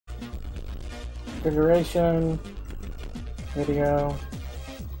Configuration. Video.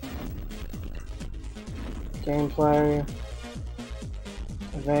 Gameplay.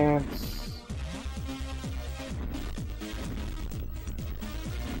 Advance.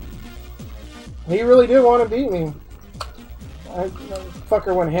 He really did want to beat me. That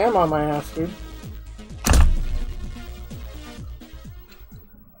fucker went ham on my ass, dude.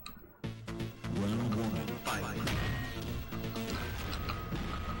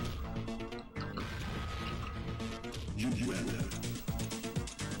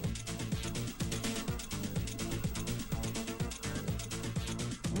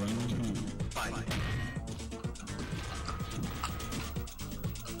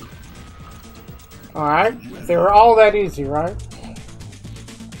 Alright, they were all that easy, right?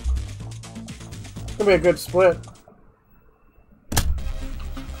 It's gonna be a good split.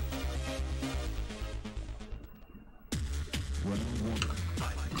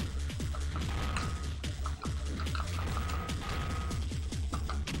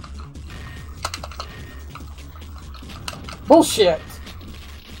 Bullshit!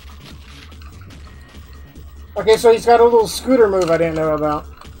 Okay, so he's got a little scooter move I didn't know about.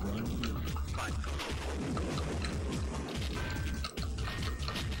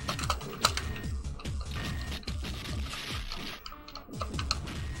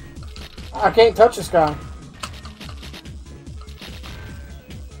 I can't touch this guy.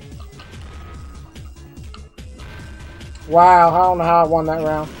 Wow, I don't know how I won that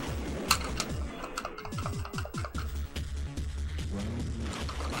round.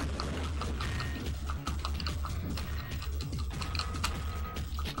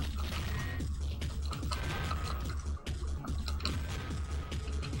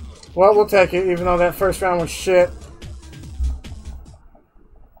 Well, we'll take it, even though that first round was shit.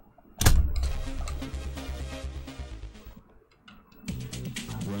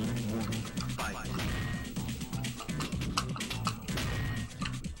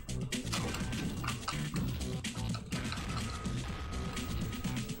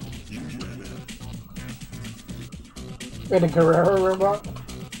 In a Guerrero robot.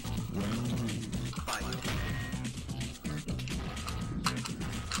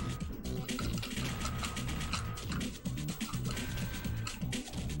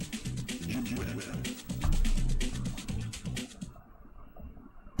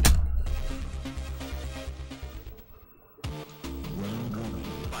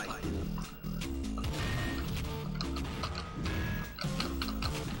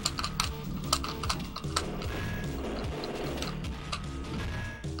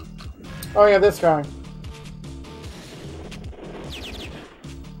 Oh yeah, this guy.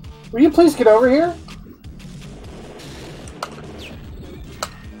 Will you please get over here?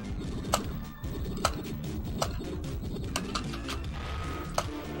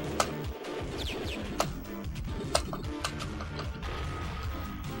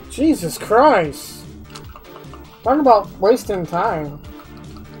 Jesus Christ. Talk about wasting time.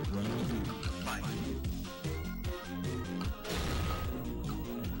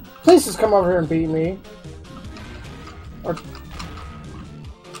 Please just come over here and beat me. Or...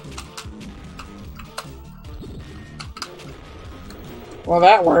 Well,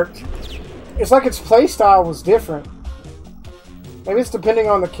 that worked. It's like its playstyle was different. Maybe it's depending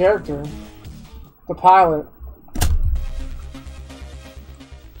on the character. The pilot.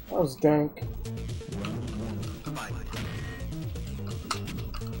 That was dank.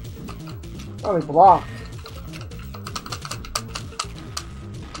 Oh, he blocked.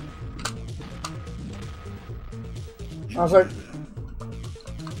 I was like...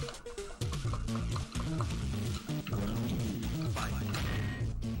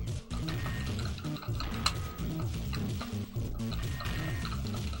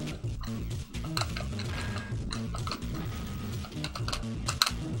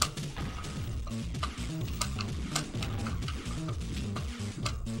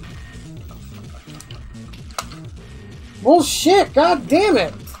 Bullshit! God damn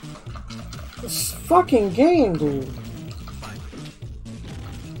it! This fucking game, dude.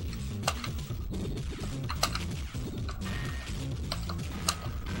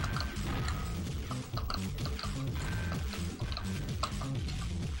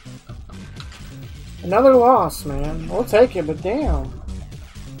 Another loss, man. We'll take it, but damn.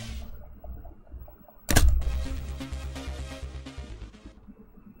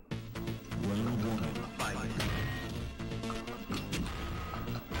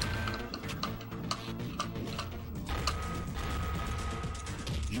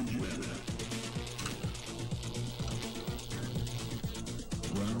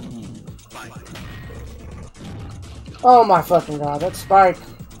 Oh my fucking god, that spike.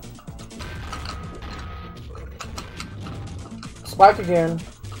 Spike again.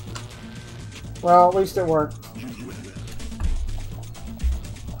 Well, at least it worked.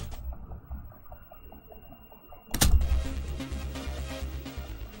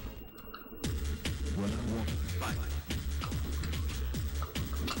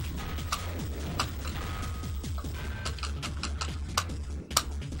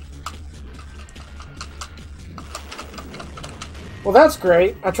 Well, that's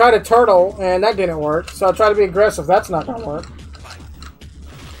great. I tried a turtle, and that didn't work. So I try to be aggressive. That's not going to work.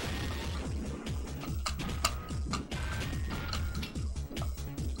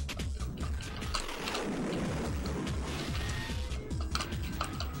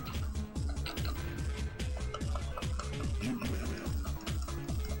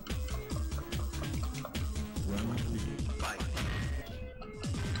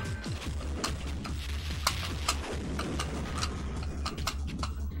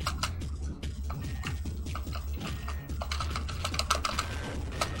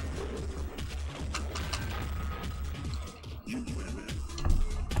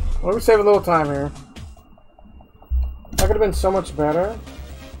 Well, we save a little time here. That could have been so much better.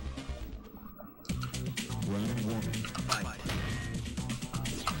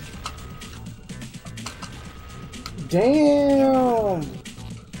 Damn!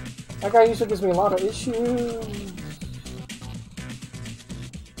 That guy usually gives me a lot of issues.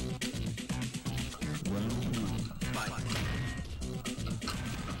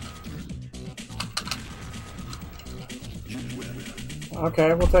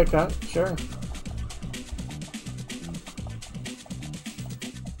 Okay, we'll take that. Sure.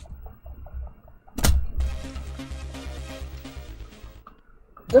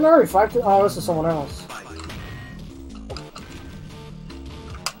 Didn't I already fight? Oh, this is someone else.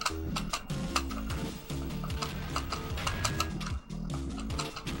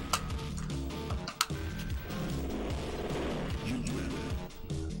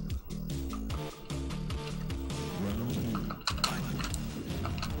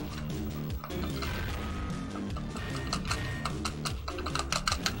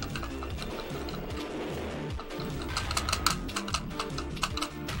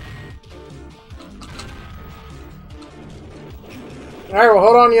 Alright, well,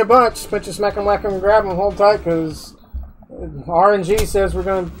 hold on to your bunch. But just smack them, whack them, grab them, hold tight, because RNG says we're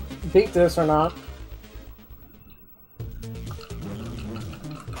going to beat this or not.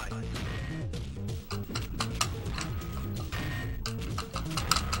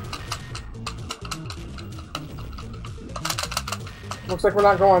 Looks like we're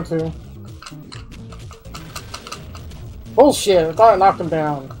not going to. Bullshit, I thought I knocked him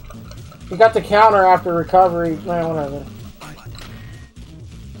down. He got the counter after recovery. Man, whatever.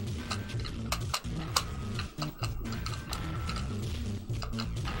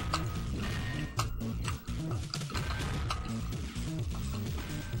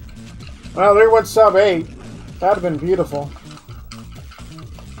 Well, there went sub 8. That'd have been beautiful.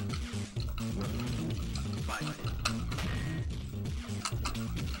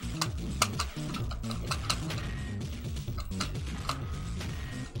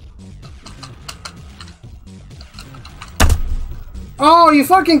 Oh, you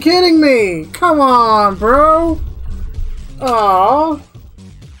fucking kidding me? Come on, bro. Aww.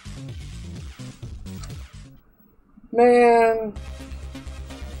 Man.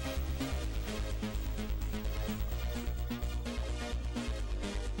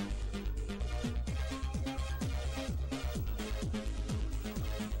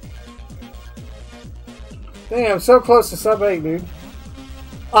 Damn, so close to sub 8, dude.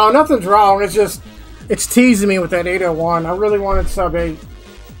 Oh, nothing's wrong. It's just, it's teasing me with that 801. I really wanted sub 8.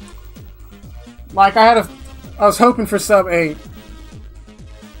 Like, I was hoping for sub 8.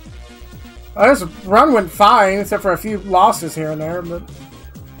 This run went fine, except for a few losses here and there, but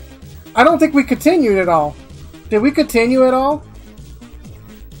I don't think we continued at all. Did we continue at all?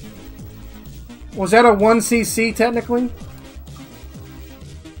 Was that a 1cc technically?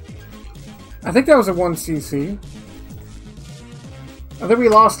 I think that was a 1cc. I think we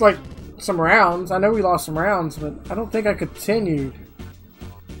lost like some rounds. I know we lost some rounds, but I don't think I continued.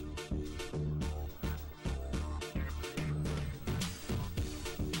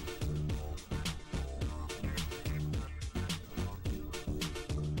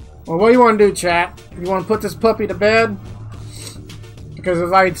 Well, what do you want to do, chat? You want to put this puppy to bed? Because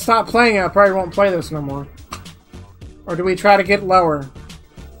if I stop playing it, I probably won't play this no more. Or do we try to get lower?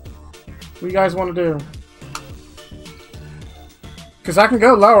 What do you guys want to do? Because I can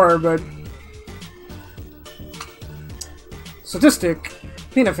go lower, but... Sadistic.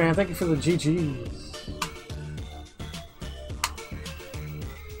 Peanut fan, thank you for the GGs.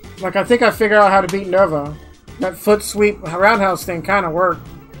 Like, I think I figured out how to beat Nova. That foot sweep roundhouse thing kind of worked.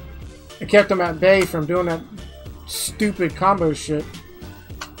 It kept them at bay from doing that stupid combo shit.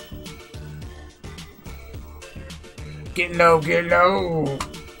 Get low, get low.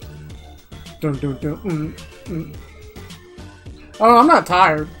 Dun, dun, dun, Oh, I'm not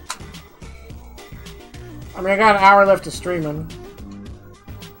tired. I mean, I got an hour left of streaming.